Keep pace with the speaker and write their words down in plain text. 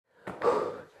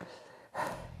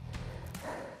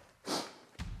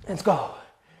Let's go.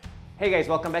 Hey guys,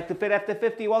 welcome back to Fit After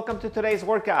 50. Welcome to today's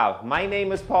workout. My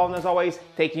name is Paul, and as always,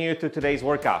 taking you through today's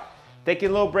workout. Taking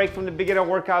a little break from the beginner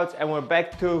workouts, and we're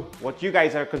back to what you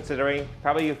guys are considering,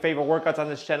 probably your favorite workouts on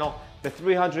this channel, the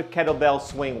 300 kettlebell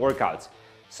swing workouts.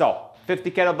 So,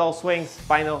 50 kettlebell swings,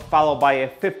 followed by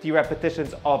 50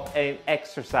 repetitions of an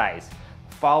exercise.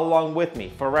 Follow along with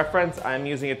me. For reference, I'm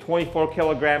using a 24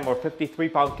 kilogram or 53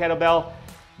 pound kettlebell.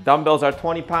 Dumbbells are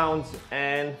 20 pounds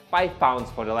and 5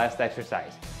 pounds for the last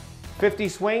exercise. 50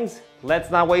 swings, let's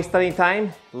not waste any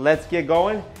time. Let's get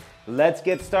going. Let's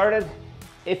get started.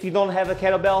 If you don't have a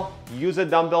kettlebell, use a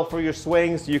dumbbell for your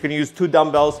swings. You can use 2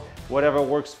 dumbbells, whatever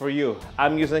works for you.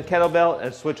 I'm using a kettlebell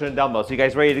and switching to dumbbells. You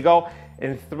guys ready to go?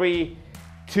 In 3,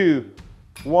 2,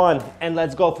 1, and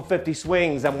let's go for 50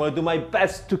 swings. I'm gonna do my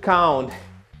best to count.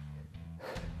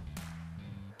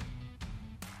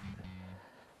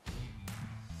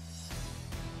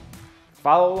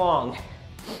 Follow along.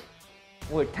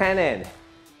 We're 10 in.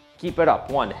 Keep it up.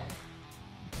 1,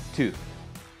 2.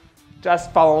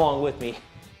 Just follow along with me.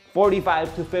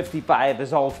 45 to 55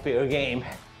 is all fair game.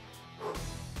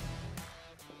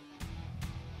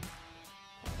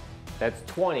 That's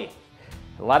 20.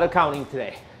 A lot of counting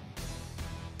today.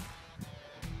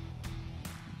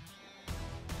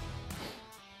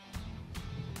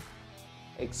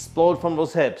 Explode from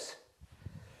those hips.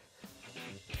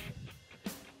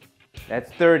 That's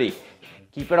 30.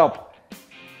 Keep it up.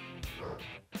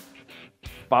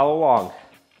 Follow along.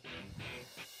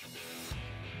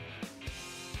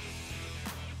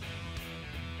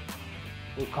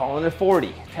 We're calling it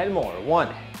 40. 10 more.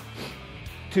 1,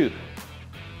 2,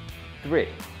 3,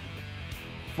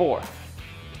 4,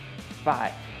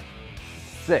 5,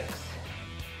 6,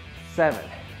 7,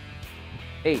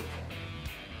 8,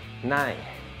 9.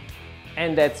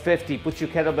 And that's 50. Put your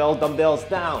kettlebell dumbbells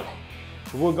down.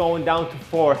 We're going down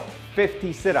to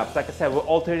 50 sit-ups. Like I said, we're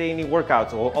alternating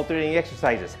workouts, we're alternating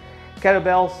exercises.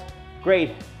 Kettlebells,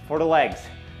 great for the legs,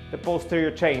 the posterior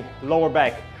chain, lower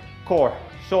back, core,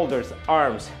 shoulders,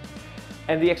 arms.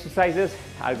 And the exercises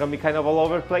are gonna be kind of all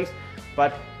over the place,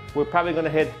 but we're probably gonna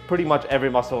hit pretty much every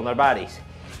muscle in our bodies.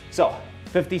 So,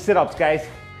 50 sit-ups, guys.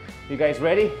 You guys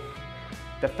ready?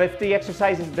 The 50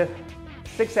 exercises, the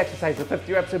 6 exercises, the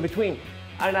 50 reps in between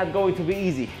are not going to be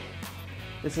easy.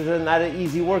 This is not an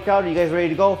easy workout. Are you guys ready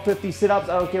to go? 50 sit-ups,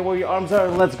 I don't care where your arms are,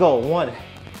 let's go. 1,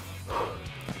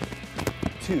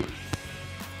 2,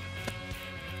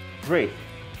 3,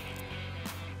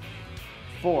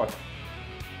 4,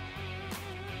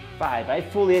 5. I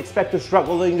fully expect to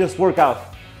struggle in this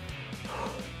workout.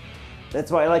 That's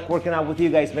why I like working out with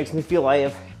you guys. Makes me feel I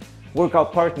have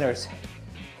workout partners.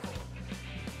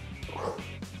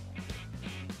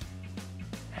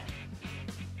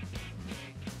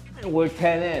 And we're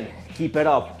 10 in. Keep it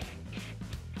up.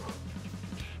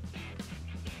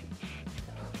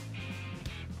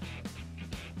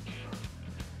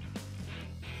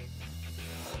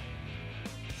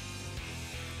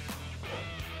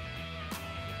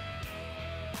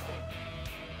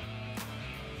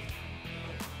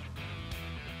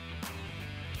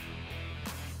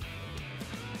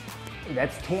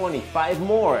 That's 20. 5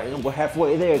 more, and we're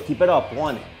halfway there. Keep it up.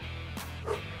 1,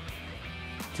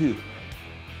 2,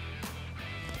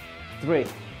 3,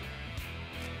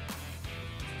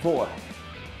 4,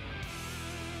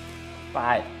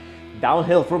 5.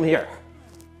 Downhill from here.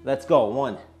 Let's go.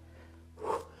 1,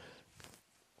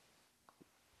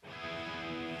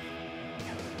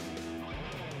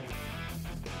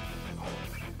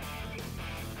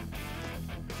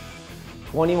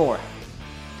 20 more.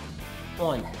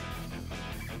 1,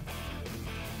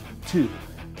 2,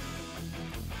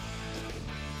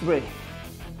 3,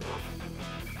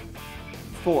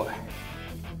 4,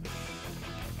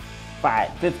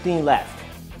 5. 15 left.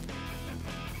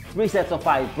 3 sets of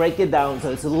 5. Break it down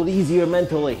so it's a little easier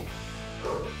mentally.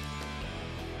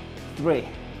 3,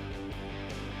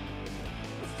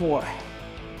 4,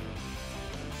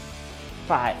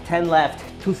 5. 10 left.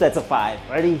 2 sets of 5.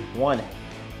 Ready? 1.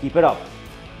 Keep it up.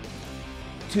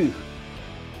 2,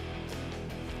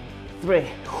 3,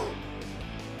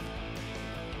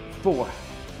 4,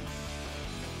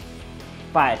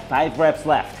 5. 5 reps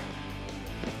left.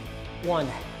 1,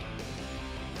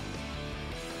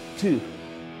 2,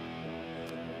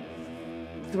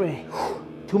 3.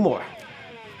 2 more.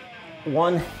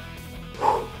 1,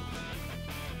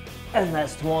 and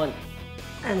last one,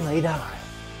 and lay down.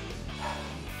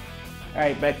 All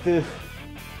right, back to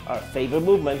our favorite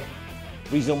movement.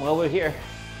 Resume while we're here.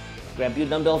 Grab your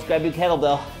dumbbells, grab your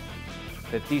kettlebell.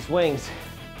 50 swings.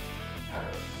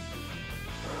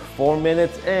 4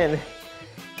 minutes in.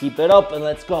 Keep it up and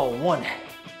let's go. 1,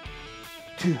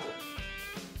 2,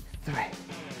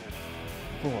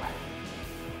 4,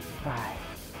 5,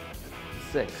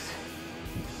 6,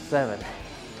 7,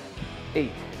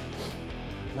 8,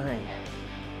 9,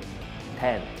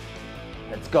 10.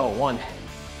 Let's go. 1,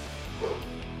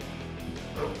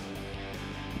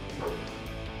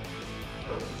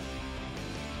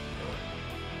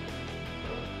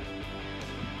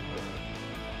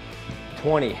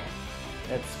 20.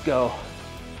 Let's go.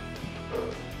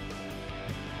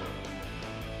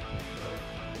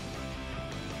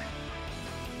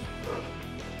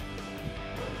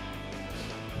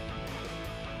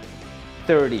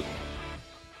 30.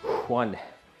 1,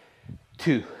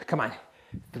 2, come on.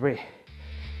 3,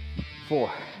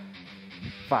 4,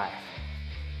 5,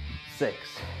 6,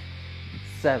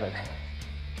 7,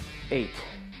 8,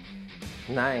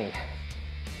 9,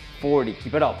 40.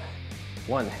 Keep it up.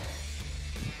 1,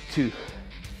 2,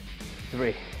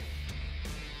 3,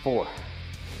 4,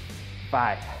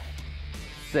 5,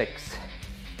 6,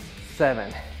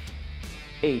 7,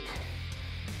 8,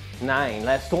 9.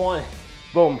 Last one.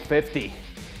 Boom, 50.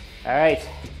 All right,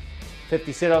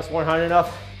 50 sit-ups weren't hard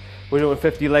enough. We're doing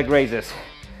 50 leg raises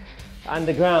on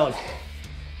the ground.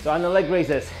 So on the leg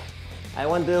raises, I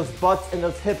want those butts and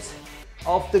those hips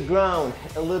off the ground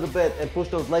a little bit and push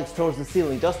those legs towards the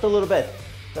ceiling, just a little bit.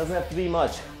 Doesn't have to be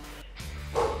much.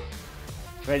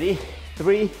 Ready?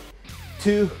 3,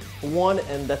 2, 1,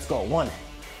 and let's go. 1,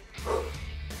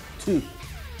 2,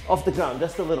 off the ground,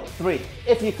 just a little. 3,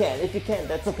 if you can,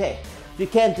 that's okay. If you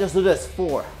can't, just do this.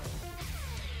 4,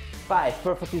 5,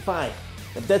 perfectly fine.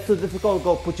 If that's too difficult,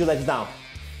 go put your legs down.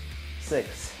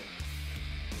 6,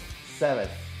 7,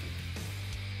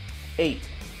 8,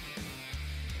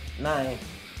 9,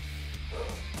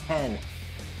 10.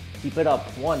 Keep it up.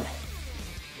 1,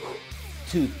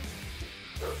 2,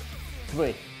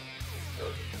 3,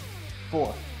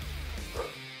 4,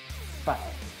 5,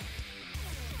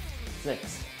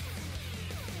 6,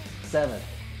 7,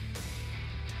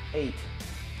 8,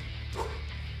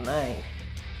 9,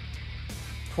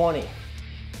 20.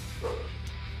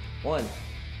 1,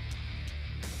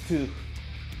 2,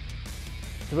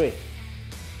 3,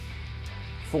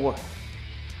 4.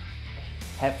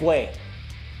 Halfway.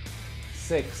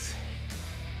 6,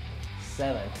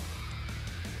 7,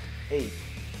 8,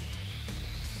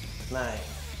 9,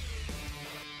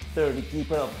 30.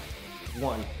 Keep it up.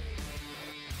 1,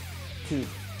 2,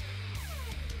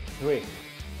 3,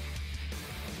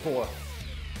 4,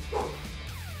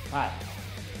 5,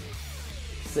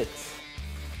 6,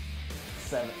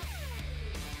 7,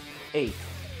 8,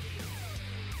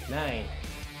 9,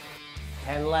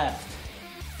 10 left.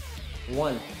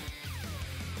 1,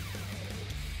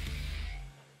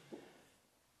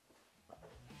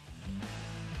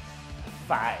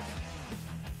 5,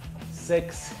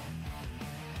 6,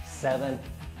 7,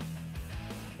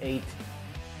 8,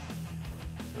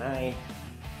 9,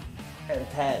 and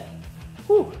 10.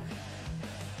 Whew. All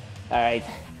right,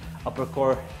 upper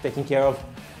core taken care of,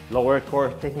 lower core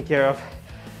taken care of.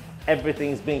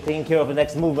 Everything's being taken care of. The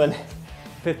next movement,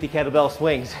 50 kettlebell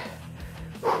swings.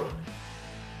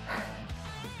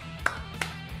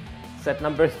 Set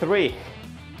number 3.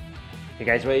 You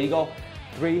guys ready to go?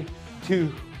 3,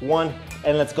 2, 1,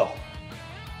 and let's go.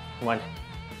 1,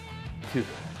 2,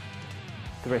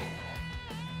 3,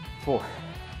 4,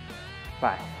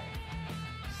 5,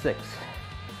 6,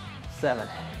 7,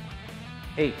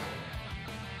 8,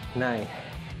 9,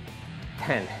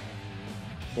 10.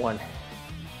 1,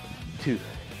 2,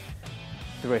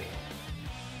 3,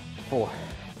 4,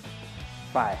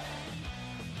 5,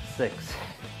 6,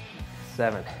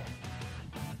 7,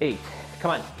 8.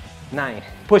 Come on. 9.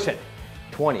 Push it.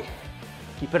 20.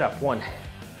 Keep it up. 1,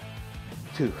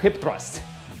 2. Hip thrust.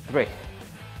 3,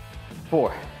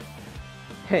 4.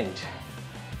 Hinge.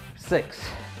 6,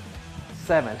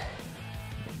 7,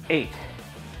 8,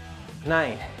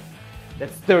 9.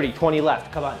 That's 30. 20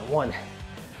 left. Come on. 1,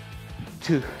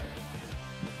 2,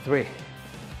 3,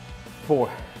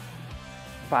 4,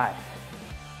 5,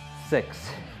 6,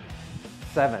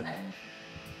 7,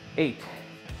 8,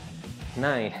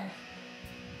 9,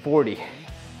 40.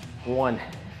 1,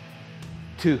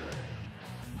 2,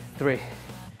 3,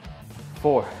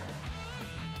 4,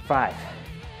 5,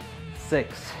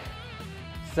 6,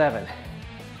 7,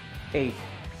 8,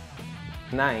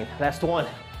 9. Last one.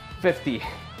 50.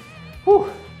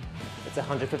 Whew. It's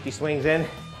 150 swings in.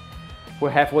 We're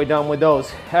halfway done with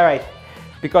those. All right,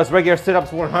 because regular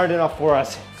sit-ups weren't hard enough for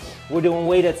us, we're doing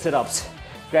weighted sit-ups.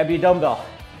 Grab your dumbbell.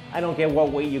 I don't care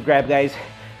what weight you grab, guys.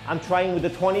 I'm trying with the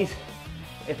 20s.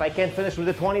 If I can't finish with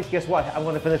the 20s, guess what? I'm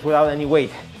gonna finish without any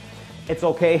weight. It's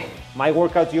okay. My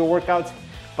workout's your workout.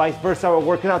 Vice versa, we're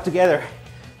working out together.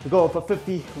 We're going for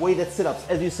 50 weighted sit-ups.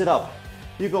 As you sit up,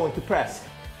 you're going to press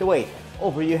the weight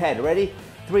over your head. Ready?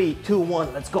 3, 2,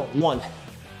 1, let's go. 1,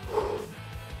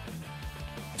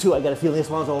 2, I got a feeling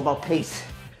this one's all about pace.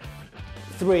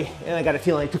 3, and I got a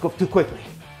feeling I took off too quickly.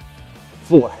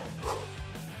 4,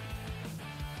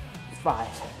 5,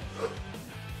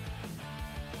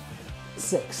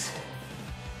 6,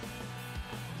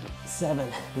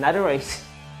 7, not a race.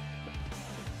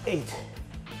 8,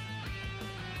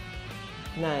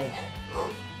 9,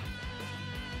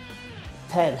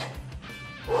 10.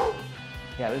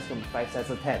 Yeah, this is gonna be 5 sets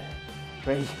of 10.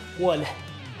 Ready? 1,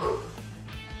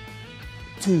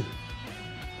 2,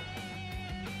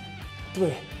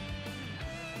 3,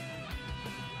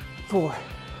 4,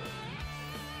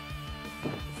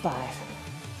 5,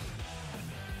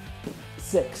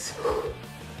 6,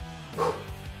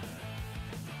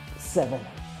 7,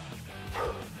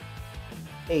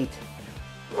 8,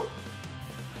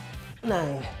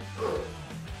 9,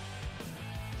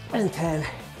 and 10.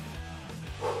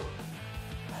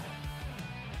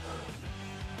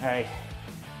 All right,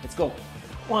 let's go.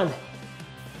 1,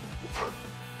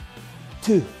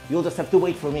 2, you'll just have to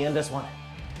wait for me on this one.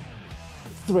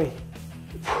 3,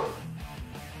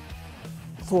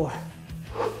 4,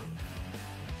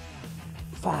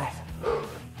 5,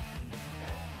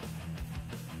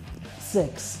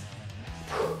 6,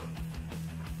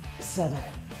 7,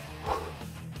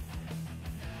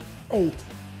 8,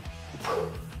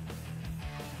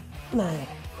 9,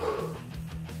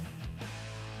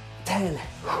 10.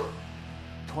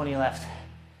 20 left.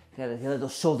 Gotta let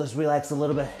those shoulders relax a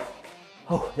little bit.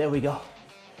 Oh, there we go.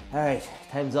 All right,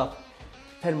 time's up.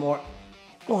 10 more.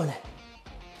 1,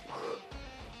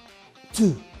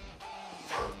 2,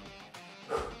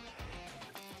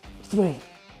 3,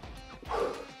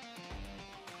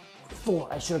 4.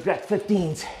 I should have grabbed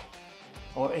 15s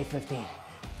or a 15.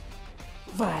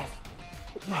 5,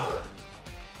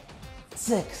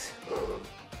 6,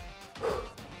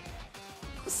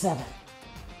 7,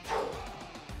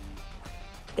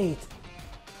 8,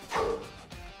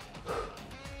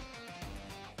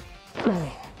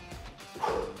 9,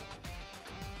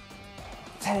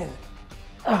 10.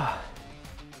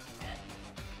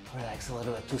 Relax a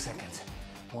little bit, 2 seconds.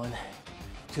 1,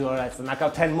 2, all right, so knock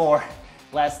out 10 more.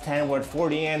 Last 10, we're at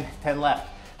 40 in, 10 left.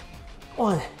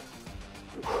 1,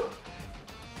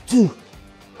 2,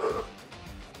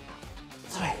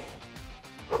 3,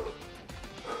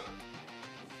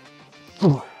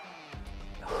 4,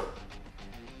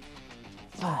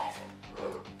 5,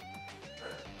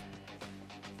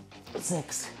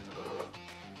 6,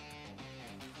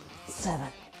 7,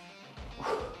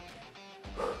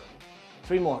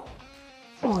 3 more.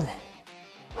 1,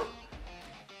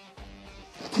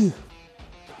 2,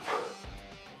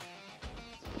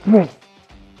 3.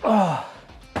 All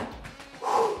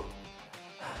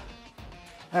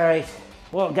right,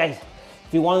 well guys,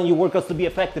 if you want your workouts to be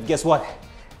effective, guess what?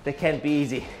 They can't be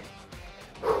easy.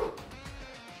 All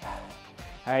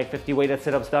right, 50 weighted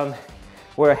sit-ups done.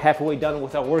 We're halfway done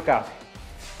with our workout.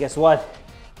 Guess what?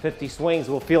 50 swings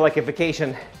will feel like a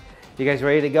vacation. You guys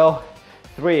ready to go?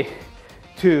 3,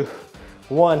 2,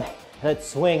 1, let's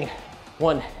swing.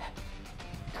 1,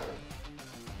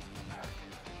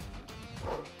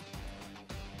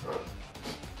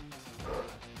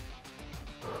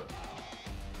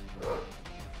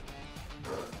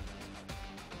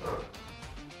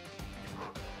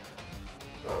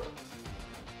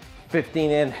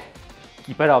 15 in,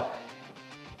 keep it up.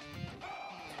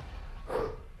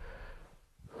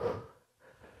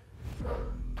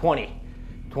 20,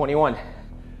 21,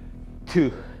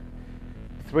 2,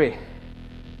 3,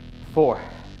 4,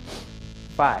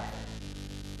 5,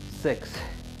 6,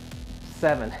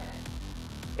 7,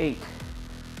 8,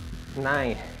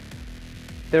 9,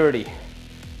 30,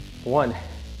 1,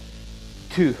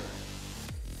 2,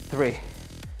 3,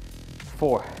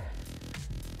 4,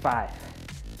 5,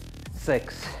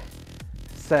 6,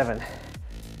 7,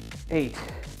 8,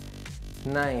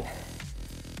 9,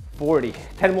 40.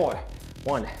 10 more.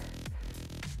 1,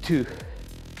 2,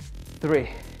 3,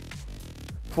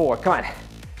 4. Come on.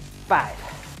 5,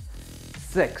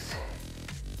 6,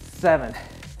 7,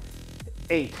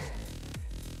 8,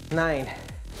 9,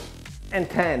 and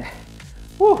 10.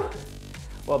 Woo!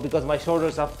 Well, because my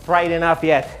shoulders are fried enough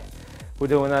yet, we're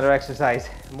doing another exercise.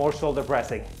 More shoulder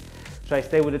pressing. Should I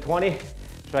stay with the 20?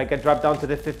 Should I get dropped down to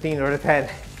the 15 or the 10?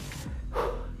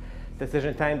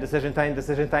 Decision time, decision time,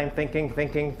 decision time, thinking,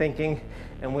 thinking, thinking,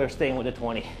 and we're staying with the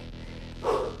 20.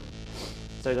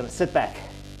 So you're gonna sit back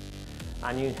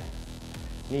on your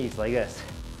knees like this.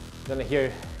 You're gonna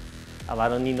hear a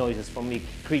lot of knee noises from me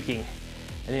creaking.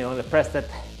 And you're gonna press that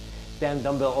damn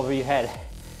dumbbell over your head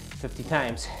 50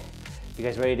 times. You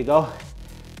guys ready to go?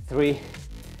 3,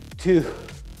 2,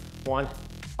 1,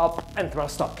 up and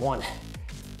thrust up. 1,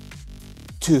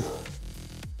 2,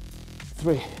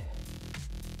 3,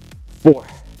 4,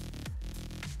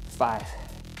 5,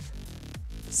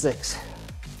 6,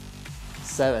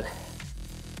 7,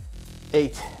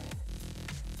 8,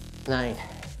 9,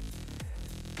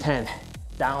 10,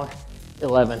 down,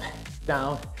 11,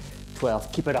 down,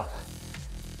 12, keep it up,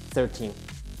 13,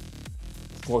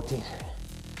 14,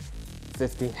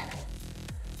 15,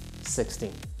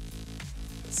 16,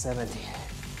 17,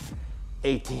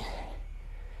 18,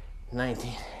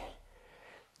 19,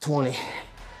 20,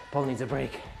 Paul needs a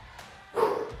break. All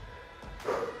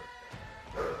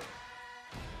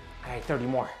right, 30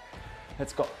 more,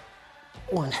 let's go.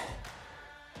 1,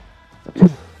 2,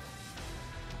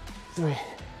 3,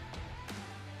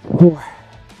 4,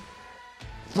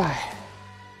 5,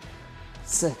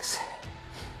 6,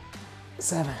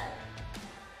 7,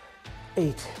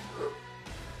 8,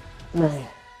 9,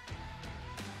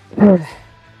 10.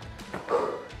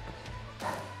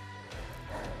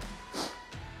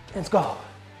 Let's go.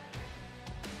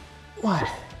 1,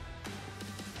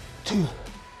 2,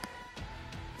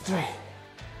 3,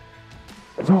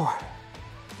 4,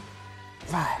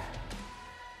 5,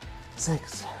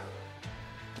 6,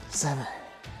 7,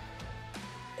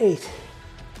 8,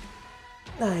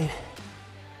 9.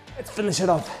 Let's finish it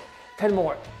off. 10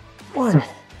 more. 1,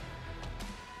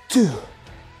 2,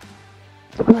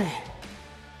 3,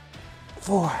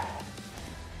 4,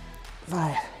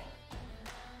 5,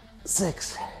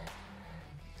 6,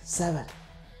 7,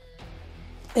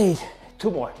 8.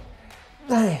 2 more.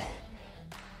 9,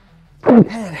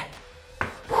 10.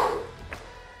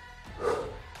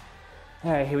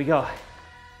 All right, here we go.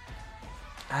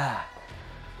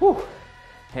 Whew.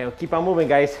 Okay, we'll keep on moving,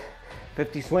 guys.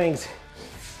 50 swings.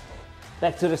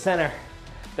 Back to the center.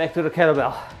 Back to the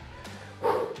kettlebell.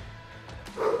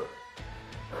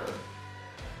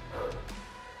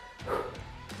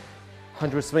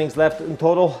 100 swings left in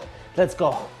total. Let's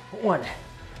go. 1,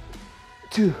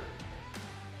 2,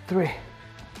 3,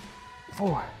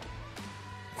 4,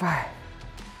 5,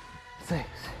 6.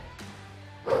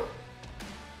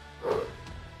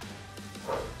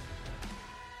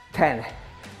 10,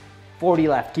 40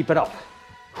 left, keep it up.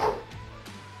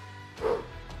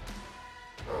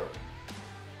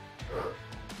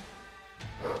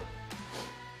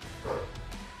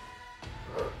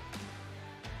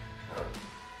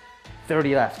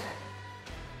 30 left.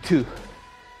 2,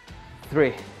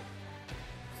 3,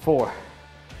 4,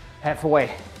 halfway.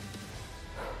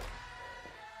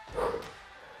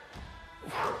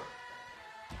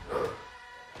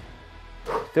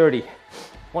 30,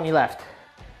 20 left.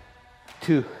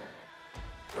 2,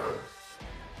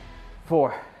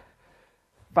 4,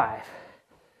 5,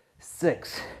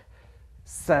 6,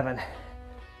 7,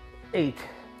 8,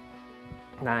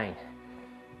 9,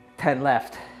 10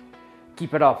 left.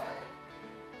 Keep it up.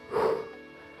 3,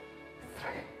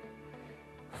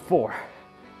 4,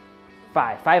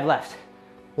 5, 5 left.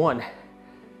 1,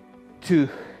 2,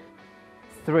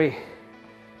 3,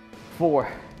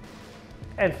 4,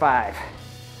 and 5.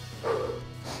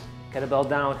 Kettlebell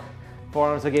down.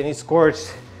 Forearms are getting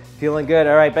scorched. Feeling good.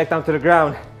 All right, back down to the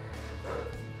ground.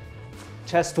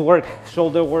 Chest work,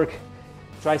 shoulder work,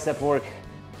 tricep work,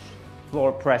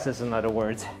 floor presses, in other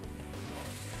words.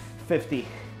 50.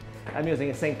 I'm using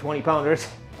a sink 20 pounders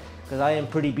because I am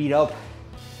pretty beat up.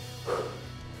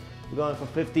 We're going for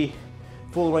 50.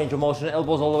 Full range of motion,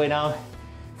 elbows all the way down.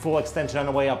 Full extension on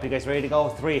the way up. You guys ready to go?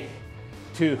 3,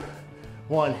 2,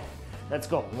 1. Let's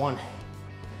go. 1,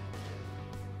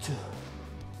 2,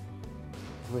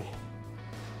 3,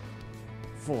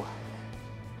 4,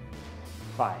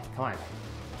 5. Come on.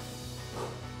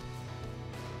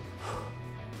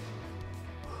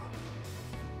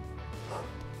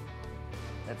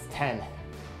 That's 10.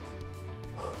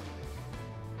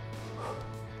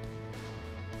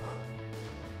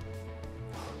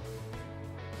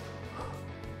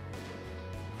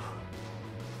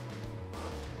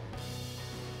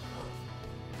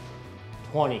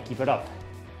 Keep it up.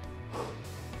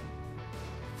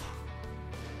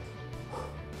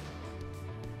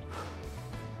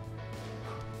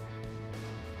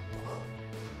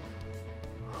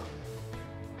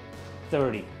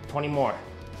 30, 20 more.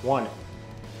 1,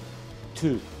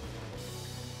 2,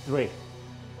 3,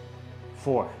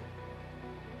 4,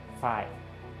 5,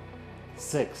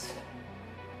 6,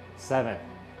 7,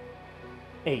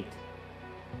 8,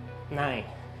 9,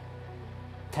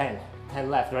 10. 10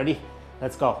 left. Ready?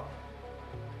 Let's go.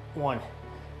 1,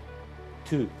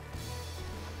 2,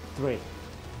 3,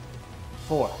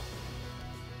 4,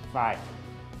 5,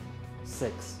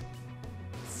 6,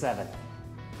 7,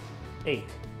 8,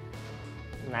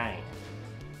 9.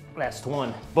 Last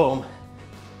one, boom,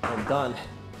 and done.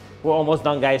 We're almost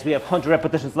done, guys. We have 100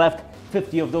 repetitions left.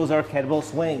 50 of those are kettlebell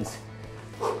swings.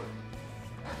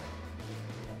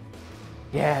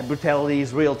 Yeah, brutality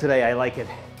is real today. I like it.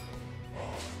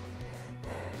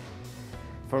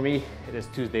 For me, it is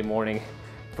Tuesday morning.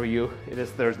 For you, it is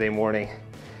Thursday morning.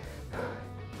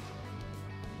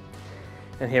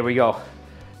 And here we go.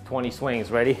 20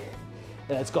 swings, ready?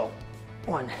 Let's go.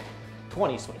 1,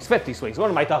 20 swings, 50 swings.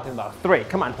 What am I talking about? 3,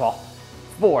 come on, Paul.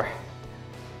 4,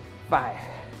 5,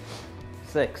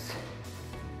 6,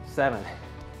 7,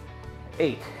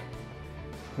 8,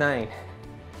 9,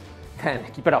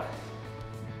 10. Keep it up.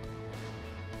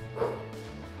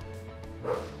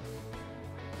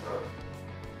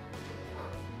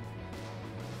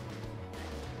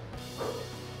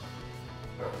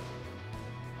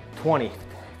 $20,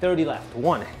 30 left.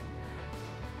 1,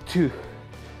 2,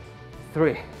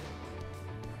 3,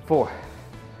 4,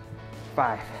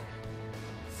 5,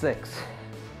 6,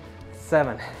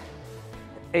 7,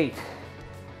 8,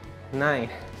 9,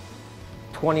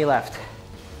 20 left.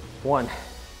 1,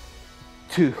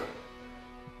 2,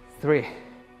 3,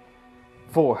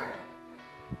 4,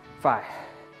 5,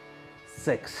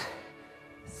 6,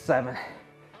 7,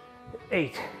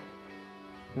 8,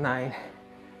 9,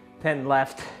 10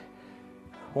 left.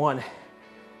 1,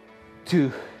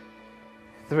 2,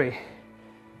 3,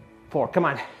 4. Come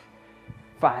on.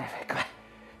 5. Come on.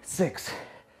 6,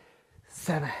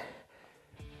 7,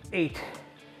 8.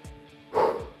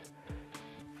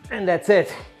 And that's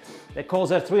it. That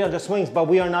calls out 300 swings, but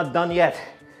we are not done yet.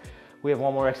 We have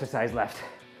one more exercise left.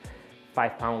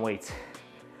 5-pound weights.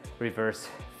 Reverse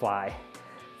fly.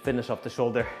 Finish off the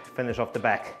shoulder, finish off the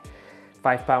back.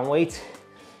 5-pound weights.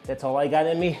 That's all I got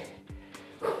in me.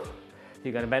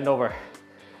 You're gonna bend over,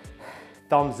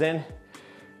 thumbs in,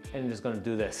 and you're just gonna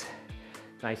do this.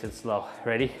 Nice and slow.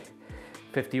 Ready?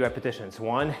 50 repetitions.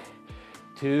 1,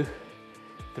 2,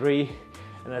 3,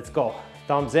 and let's go.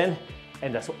 Thumbs in,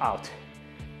 and that's out.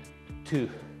 2,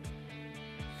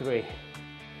 3,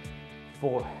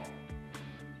 4,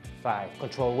 5.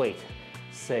 Control weight.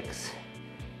 6,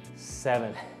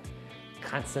 7.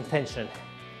 Constant tension.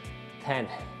 10.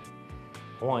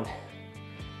 1,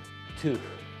 2,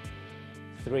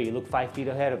 3. Look 5 feet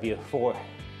ahead of you. 4,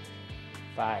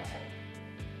 5,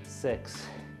 6,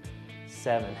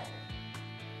 7,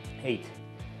 8,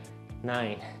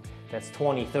 9. That's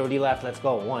 20. 30 left. Let's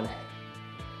go. 1.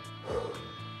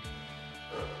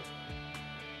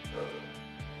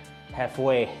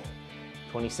 Halfway.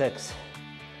 26.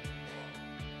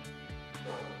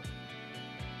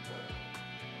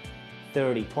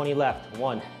 30. 20 left.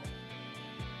 1,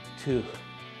 2,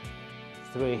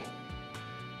 3,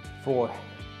 4,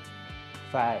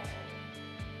 5,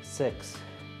 6,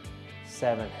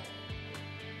 7,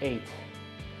 8,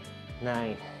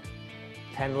 9,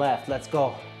 10 left. Let's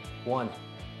go. 1,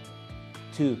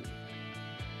 2,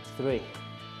 3,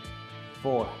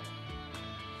 4,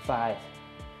 5,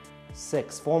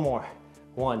 6. 4 more.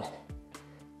 1,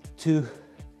 2,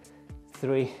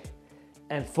 3,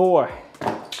 and 4.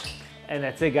 And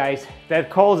that's it, guys. That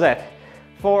calls it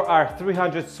for our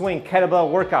 300 swing kettlebell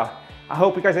workout. I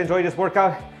hope you guys enjoyed this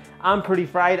workout. I'm pretty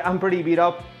fried, I'm pretty beat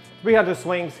up. 300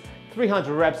 swings,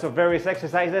 300 reps of various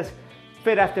exercises.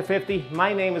 Fit after 50.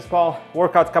 My name is Paul.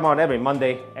 Workouts come out every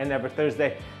Monday and every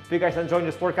Thursday. If you guys are enjoying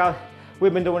this workout,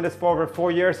 we've been doing this for over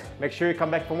 4 years. Make sure you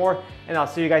come back for more, and I'll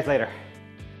see you guys later.